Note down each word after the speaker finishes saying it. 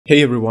Hey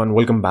everyone,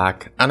 welcome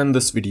back. And in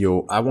this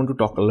video, I want to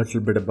talk a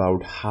little bit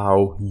about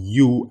how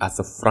you as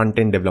a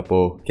front-end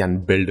developer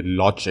can build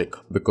logic,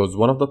 because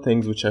one of the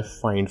things which I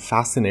find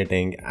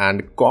fascinating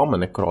and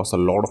common across a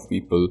lot of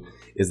people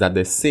is that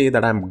they say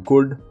that I'm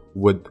good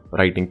with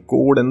writing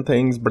code and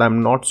things, but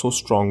I'm not so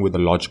strong with the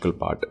logical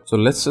part. So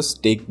let's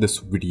just take this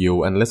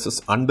video and let's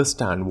just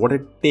understand what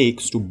it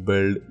takes to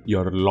build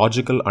your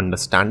logical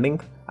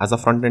understanding as a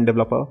front-end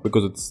developer,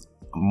 because it's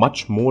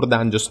much more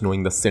than just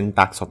knowing the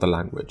syntax of the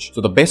language. So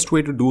the best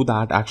way to do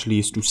that actually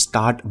is to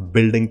start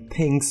building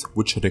things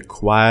which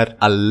require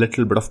a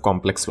little bit of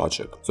complex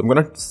logic. So I'm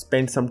going to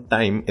spend some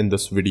time in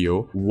this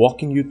video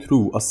walking you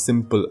through a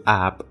simple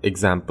app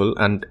example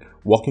and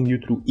walking you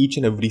through each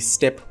and every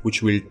step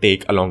which we'll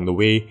take along the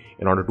way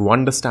in order to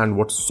understand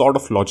what sort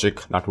of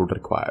logic that would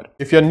require.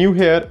 If you're new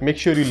here, make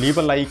sure you leave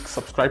a like,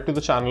 subscribe to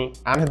the channel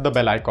and hit the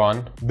bell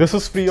icon. This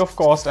is free of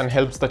cost and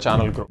helps the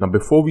channel grow. Now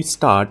before we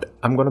start,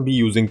 I'm going to be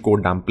using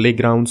codedamn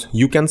playgrounds.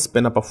 You can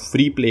spin up a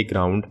free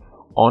playground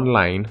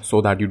online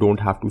so that you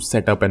don't have to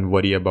set up and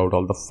worry about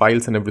all the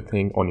files and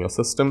everything on your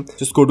system.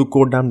 Just go to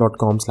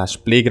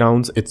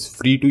codedamn.com/playgrounds. It's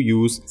free to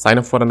use. Sign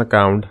up for an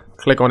account,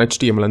 click on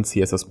HTML and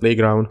CSS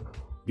playground.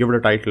 Give it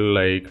a title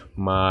like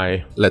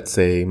let's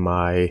say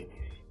my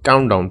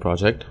countdown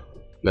project.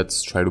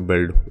 Let's try to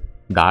build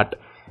that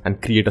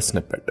and create a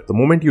snippet. The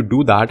moment you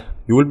do that,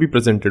 you will be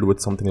presented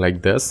with something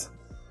like this,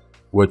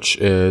 which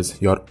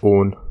is your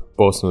own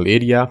personal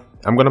area.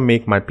 I'm gonna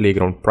make my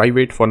playground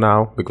private for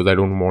now because I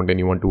don't want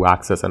anyone to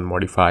access and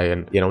modify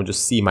and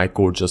just see my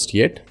code just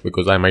yet,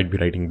 because I might be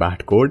writing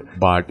bad code.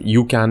 But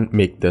you can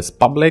make this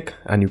public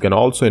and you can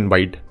also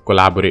invite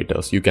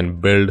collaborators. You can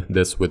build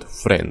this with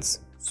friends.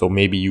 So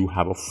maybe you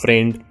have a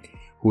friend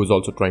who is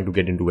also trying to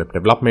get into web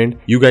development.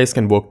 You guys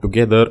can work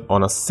together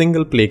on a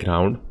single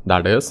playground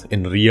that is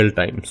in real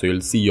time. So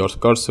you'll see your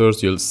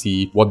cursors, you'll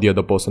see what the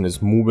other person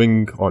is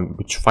moving on,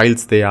 which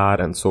files they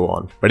are, and so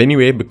on. But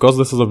anyway, because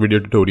this is a video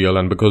tutorial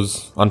and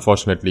because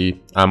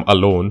unfortunately I'm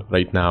alone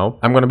right now,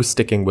 I'm going to be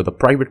sticking with a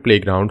private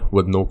playground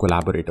with no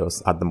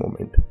collaborators at the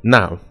moment.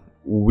 Now,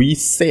 we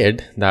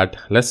said that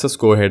let's just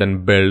go ahead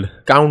and build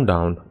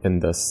countdown in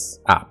this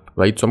app,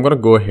 right? So I'm going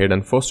to go ahead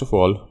and first of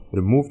all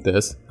remove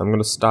this. I'm going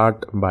to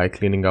start by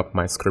cleaning up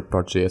my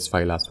script.js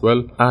file as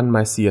well and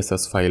my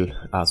CSS file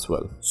as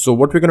well. So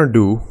what we're going to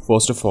do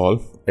first of all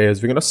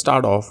is we're going to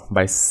start off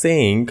by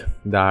saying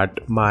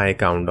that my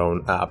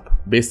countdown app,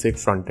 basic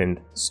front-end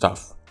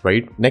stuff,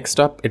 right? Next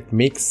up, it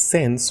makes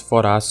sense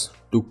for us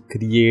to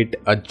create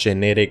a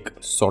generic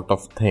sort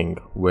of thing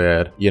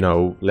where,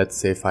 let's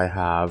say if I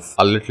have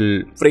a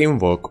little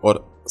framework or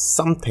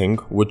something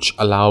which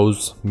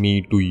allows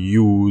me to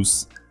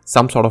use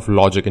some sort of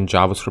logic in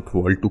JavaScript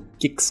world to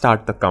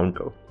kickstart the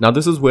counter. Now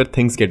this is where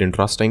things get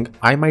interesting.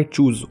 I might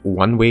choose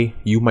one way,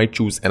 you might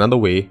choose another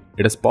way.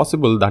 It is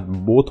possible that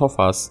both of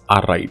us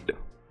are right?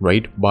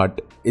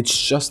 But it's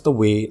just the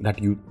way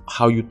that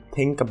how you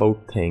think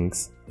about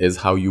things is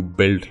how you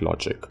build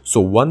logic.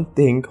 So one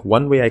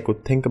way I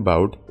could think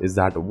about is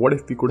that what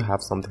if we could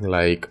have something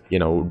like,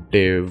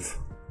 div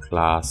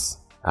class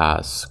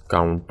as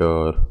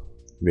counter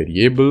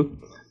variable,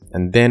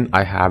 and then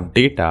I have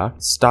data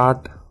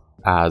start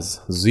as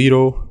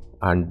 0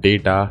 and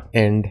data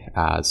end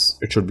as,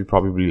 it should be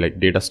probably like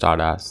data start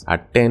as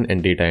at 10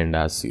 and data end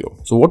as 0.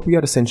 So what we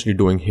are essentially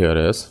doing here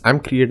is I'm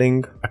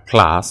creating a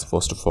class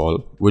first of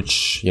all,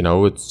 which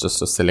it's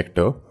just a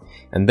selector,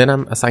 and then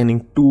I'm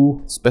assigning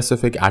two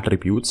specific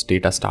attributes,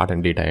 data start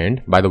and data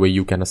end. By the way,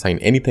 you can assign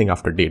anything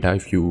after data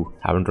if you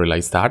haven't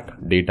realized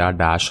that. Data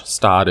dash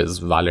star is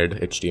valid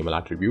HTML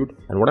attribute.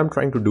 And what I'm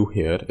trying to do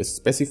here is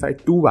specify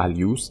two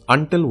values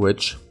until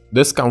which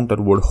this counter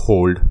would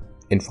hold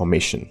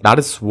information. That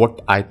is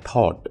what I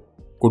thought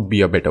could be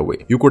a better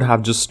way. You could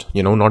have just,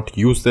 not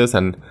used this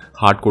and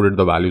hard-coded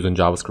the values in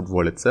JavaScript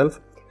world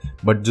itself,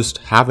 but just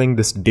having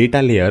this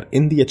data layer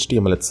in the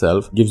HTML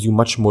itself gives you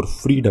much more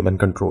freedom and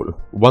control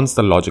once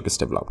the logic is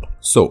developed.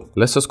 So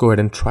let's just go ahead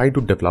and try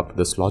to develop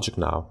this logic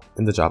now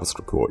in the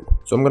JavaScript world.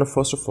 So I'm going to,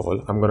 first of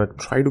all, I'm going to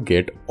try to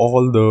get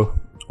all the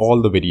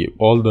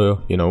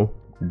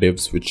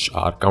divs which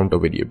are counter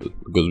variable,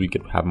 because we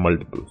can have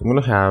multiple. So I'm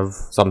going to have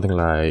something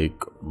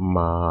like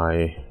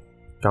my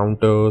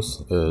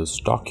counters is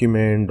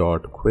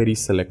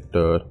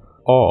document.querySelector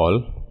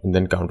all and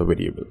then counter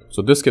variable.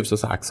 So this gives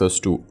us access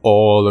to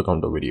all the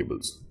counter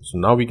variables. So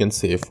now we can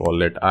say for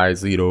let I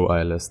 0,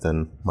 I less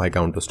than my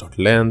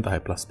counters.length, I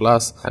plus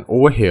plus, and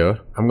over here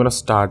I'm going to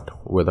start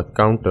with a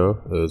counter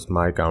is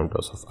my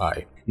counters of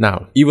I.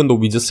 Now even though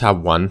we just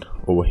have one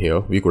over here,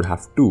 we could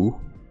have two,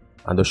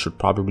 and this should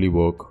probably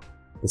work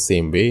the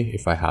same way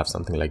if I have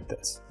something like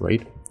this,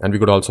 right? And we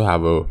could also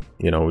have a,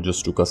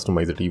 just to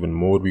customize it even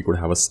more, we could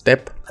have a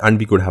step and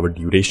we could have a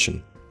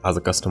duration as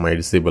a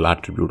customizable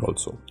attribute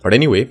also. But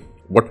anyway,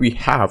 what we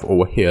have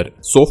over here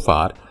so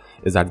far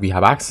is that we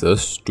have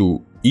access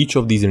to each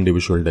of these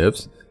individual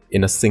divs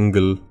in a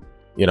single,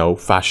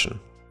 fashion.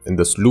 In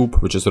this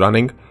loop which is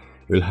running,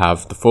 we'll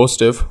have the first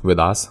div with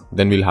us,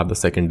 then we'll have the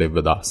second div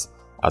with us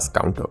as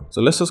counter. So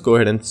let's just go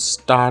ahead and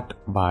start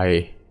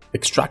by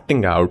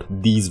extracting out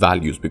these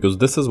values, because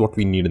this is what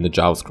we need in the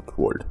JavaScript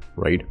world,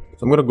 right?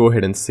 So I'm going to go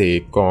ahead and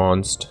say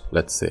const,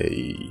 let's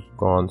say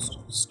const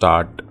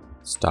start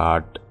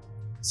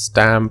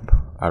stamp,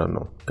 I don't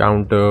know,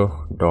 counter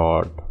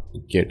dot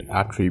get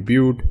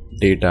attribute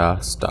data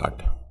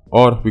start,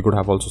 or we could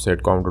have also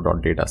said counter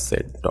dot data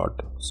set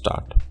dot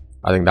start.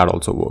 I think that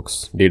also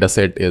works. Data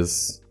set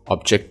is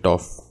object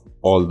of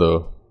all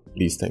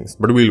these things,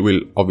 but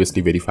we'll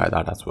obviously verify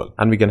that as well.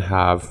 And we can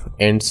have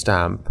end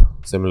stamp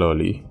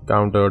similarly,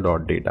 counter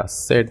dot data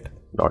set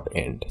dot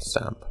end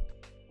stamp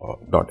or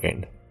dot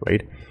end,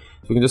 right?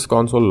 So we can just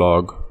console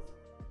log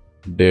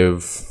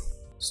div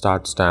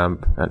start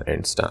stamp and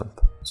end stamp.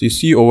 So you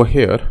see over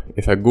here,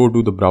 if I go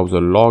to the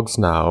browser logs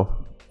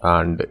now,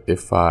 and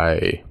if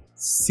I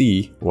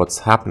see what's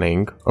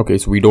happening, okay,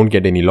 so we don't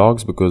get any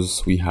logs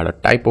because we had a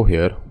typo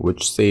here,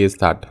 which says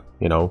that,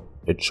 you know,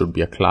 it should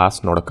be a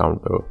class, not a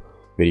counter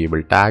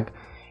variable tag.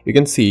 You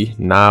can see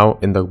now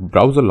in the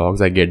browser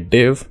logs, I get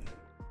div.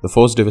 The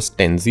first div is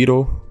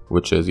 10.0,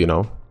 which is, you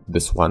know,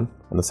 this one,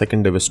 and the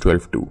second div is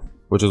 12.2,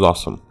 which is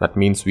awesome. That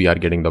means we are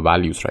getting the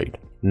values right.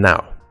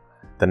 Now,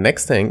 the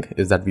next thing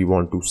is that we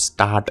want to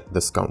start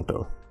this counter.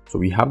 So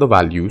we have the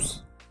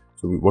values.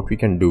 So what we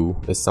can do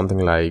is something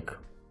like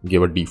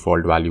give a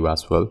default value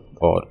as well,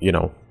 or, you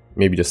know,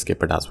 maybe just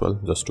skip it as well,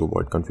 just to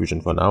avoid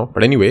confusion for now.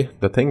 But anyway,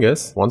 the thing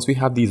is, once we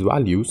have these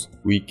values,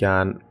 we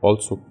can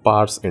also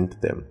parse into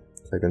them.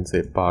 So I can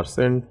say parse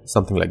int,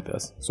 something like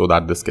this, so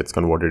that this gets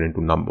converted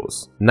into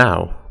numbers.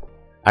 Now,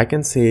 I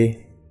can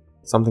say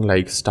something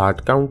like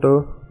start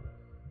counter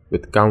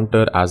with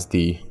counter as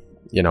the,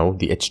 you know,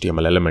 the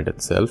HTML element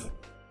itself,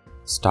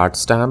 start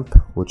stamp,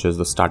 which is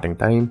the starting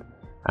time,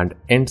 and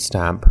end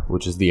stamp,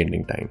 which is the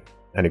ending time.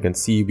 And you can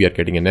see we are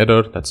getting an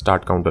error that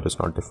start counter is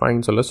not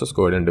defined. So let's just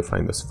go ahead and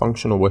define this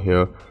function over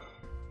here,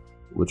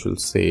 which will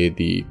say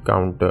the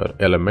counter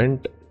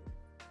element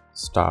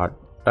start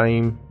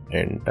time,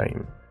 end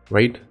time,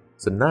 right?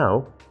 So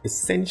now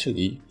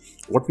essentially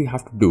what we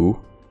have to do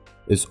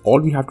is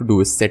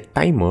set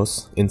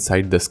timers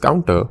inside this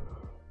counter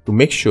to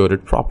make sure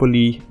it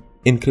properly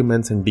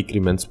increments and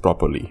decrements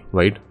properly,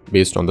 right?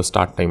 Based on the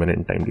start time and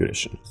end time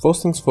duration.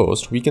 First things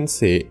first, we can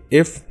say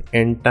if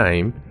end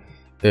time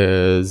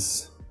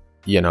is,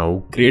 you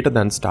know, greater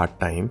than start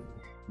time.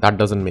 That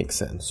doesn't make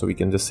sense. So we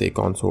can just say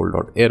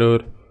console.error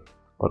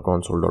or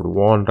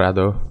console.warn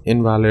rather,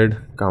 invalid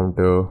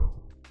counter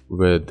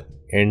with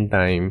end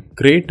time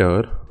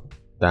greater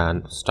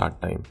than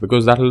start time,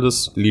 because that will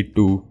just lead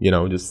to, you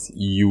know, just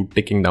you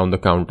ticking down the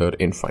counter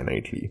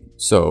infinitely.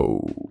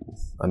 So,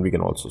 and we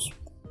can also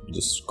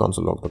just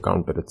console log the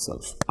counter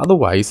itself.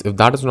 Otherwise, if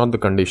that is not the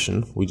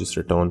condition, we just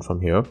return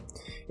from here.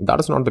 If that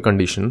is not the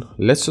condition,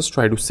 let's just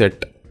try to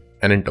set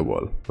an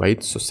interval,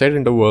 right? So set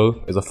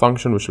interval is a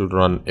function which will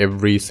run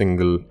every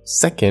single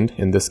second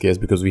in this case,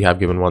 because we have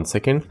given 1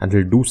 second, and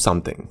will do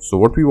something. So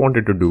what we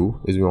wanted to do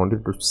is we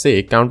wanted to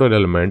say counter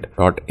element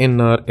dot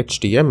inner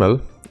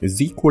HTML is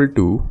equal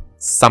to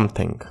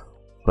something,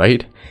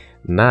 right?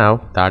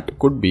 Now that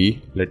could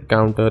be, let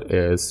counter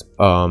is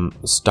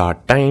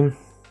start time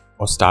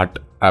or start.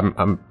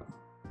 I'm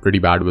pretty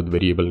bad with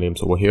variable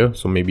names over here,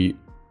 so maybe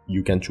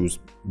you can choose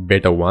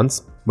better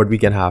ones, but we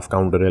can have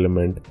counter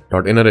element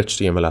dot inner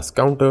HTML as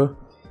counter.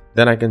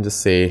 Then I can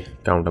just say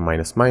counter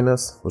minus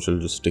minus, which will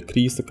just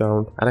decrease the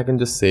count. And I can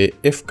just say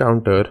if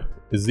counter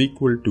is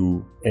equal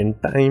to end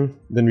time,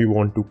 then we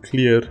want to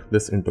clear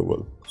this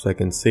interval. So I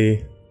can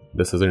say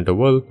this is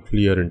interval,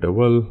 clear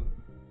interval,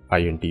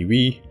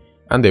 INTV,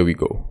 and there we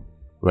go,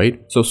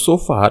 right? So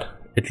far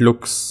it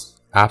looks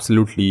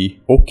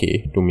absolutely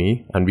okay to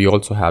me. And we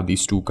also have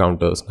these two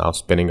counters now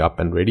spinning up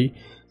and ready.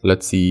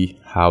 Let's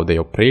see how they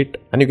operate.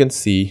 And you can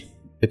see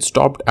it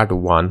stopped at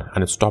 1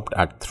 and it stopped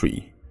at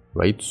 3,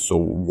 right? So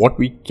what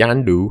we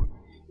can do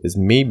is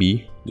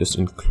maybe just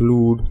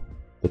include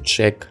the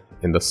check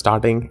in the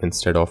starting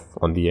instead of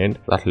on the end.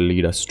 That will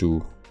lead us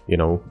to, you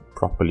know,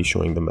 properly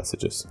showing the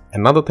messages.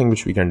 Another thing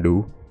which we can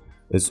do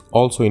is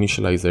also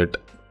initialize it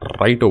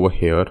right over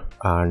here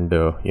and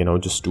you know,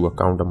 just do a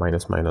counter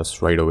minus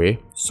minus right away,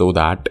 so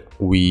that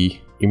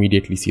we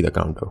immediately see the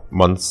counter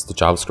once the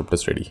JavaScript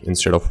is ready,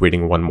 instead of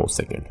waiting 1 more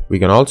second. We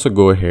can also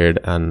go ahead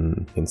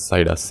and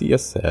inside our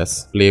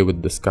CSS play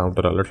with this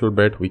counter a little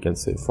bit. We can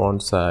say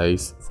font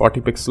size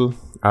 40 pixel.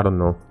 I don't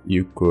know,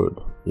 you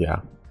could, yeah,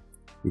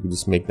 you could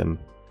just make them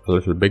a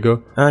little bigger.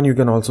 And you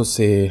can also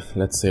say,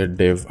 let's say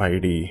div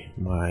id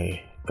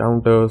my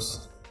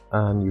counters,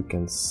 and you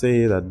can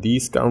say that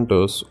these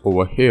counters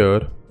over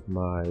here,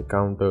 my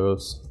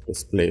counters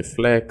display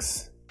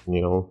flex,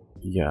 you know,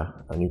 yeah,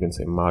 and you can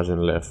say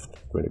margin left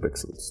 20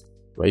 pixels,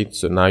 right?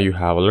 So now you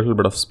have a little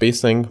bit of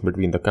spacing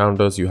between the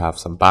counters. You have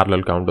some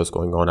parallel counters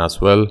going on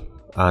as well,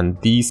 and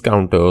these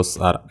counters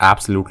are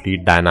absolutely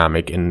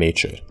dynamic in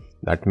nature.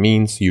 That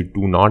means you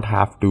do not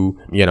have to,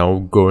 you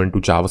know, go into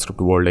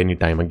JavaScript world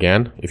anytime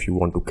again. If you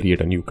want to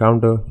create a new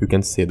counter, you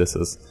can say this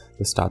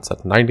starts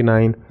at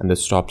 99 and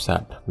this stops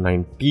at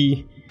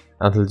 90,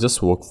 and it'll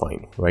just work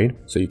fine, right?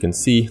 So you can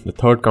see the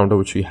third counter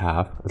which we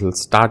have, it'll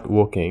start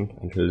working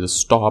and it'll just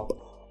stop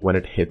when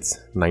it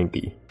hits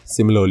 90.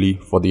 Similarly,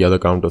 for the other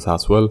counters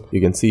as well,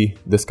 you can see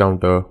this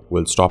counter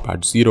will stop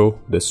at 0,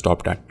 this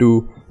stopped at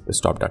 2, this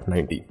stopped at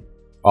 90.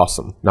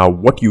 Awesome. Now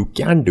what you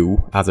can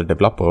do as a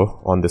developer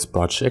on this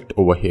project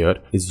over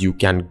here is you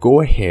can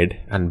go ahead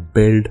and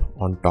build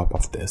on top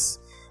of this.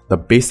 The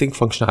basic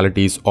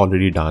functionality is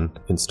already done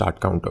in start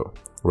counter,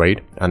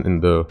 right? And in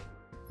the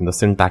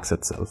syntax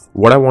itself.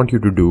 What I want you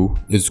to do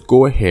is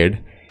go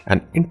ahead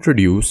and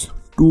introduce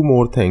two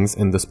more things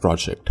in this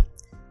project.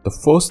 The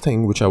first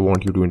thing which I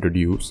want you to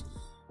introduce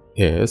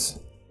is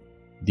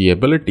the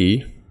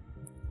ability,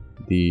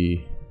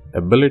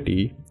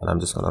 and I'm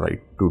just gonna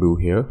write to do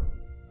here,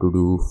 to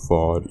do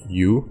for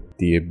you,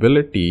 the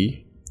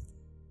ability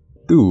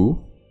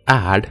to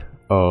add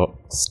a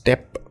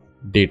step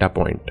data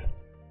point.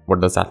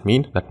 What does that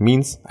mean? That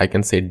means I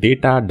can say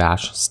data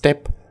dash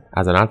step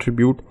as an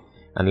attribute,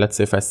 and let's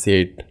say if I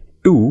say it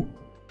 2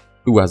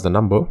 as the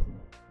number,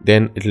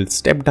 then it'll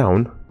step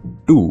down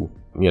 2,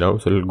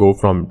 so it'll go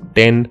from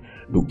 10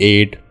 to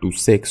 8 to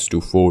 6 to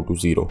 4 to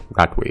 0,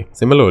 that way.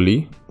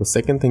 Similarly, the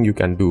second thing you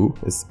can do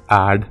is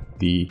add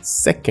the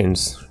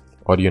seconds,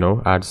 or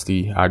add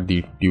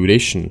the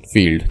duration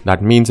field.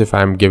 That means if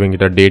I'm giving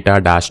it a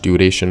data dash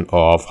duration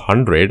of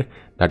 100,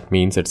 that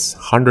means it's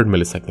 100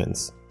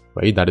 milliseconds,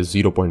 right? That is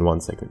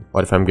 0.1 second.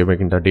 Or if I'm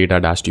giving it a data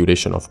dash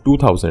duration of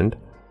 2000,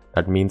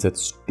 that means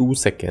it's 2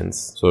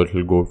 seconds. So it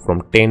will go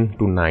from 10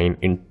 to 9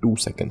 in 2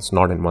 seconds,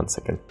 not in 1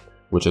 second,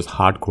 which is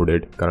hard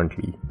coded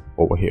currently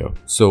over here.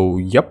 So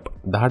yep,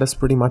 that is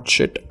pretty much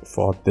it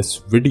for this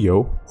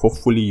video.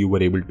 Hopefully you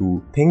were able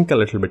to think a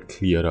little bit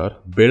clearer,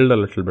 build a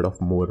little bit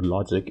of more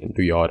logic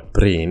into your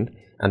brain.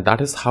 And that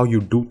is how you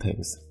do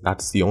things.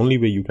 That's the only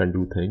way you can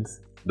do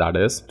things. That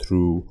is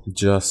through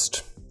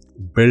just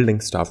building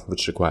stuff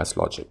which requires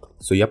logic.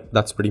 So yep,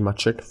 that's pretty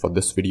much it for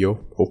this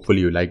video. Hopefully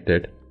you liked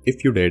it.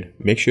 If you did,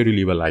 make sure you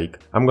leave a like.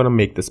 I'm gonna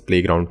make this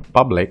playground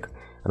public,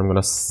 and I'm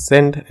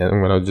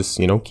gonna just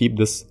keep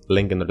this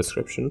link in the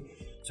description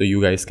so you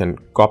guys can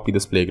copy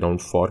this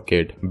playground for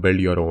kid,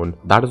 build your own.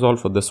 That is all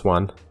for this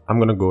one. I'm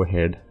gonna go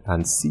ahead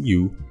and see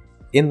you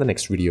in the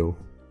next video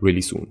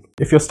really soon.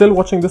 If you're still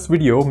watching this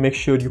video, make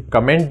sure you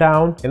comment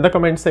down in the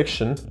comment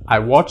section, I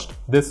watched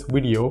this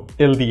video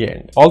till the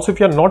end. Also, if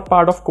you're not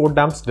part of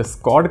CodeDamm's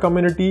Discord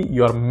community,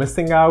 you're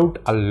missing out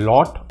a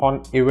lot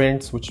on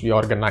events which we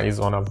organize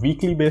on a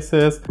weekly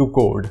basis to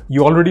code.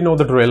 You already know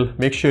the drill.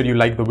 Make sure you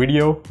like the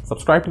video,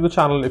 subscribe to the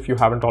channel if you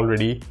haven't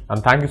already,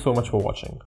 and thank you so much for watching.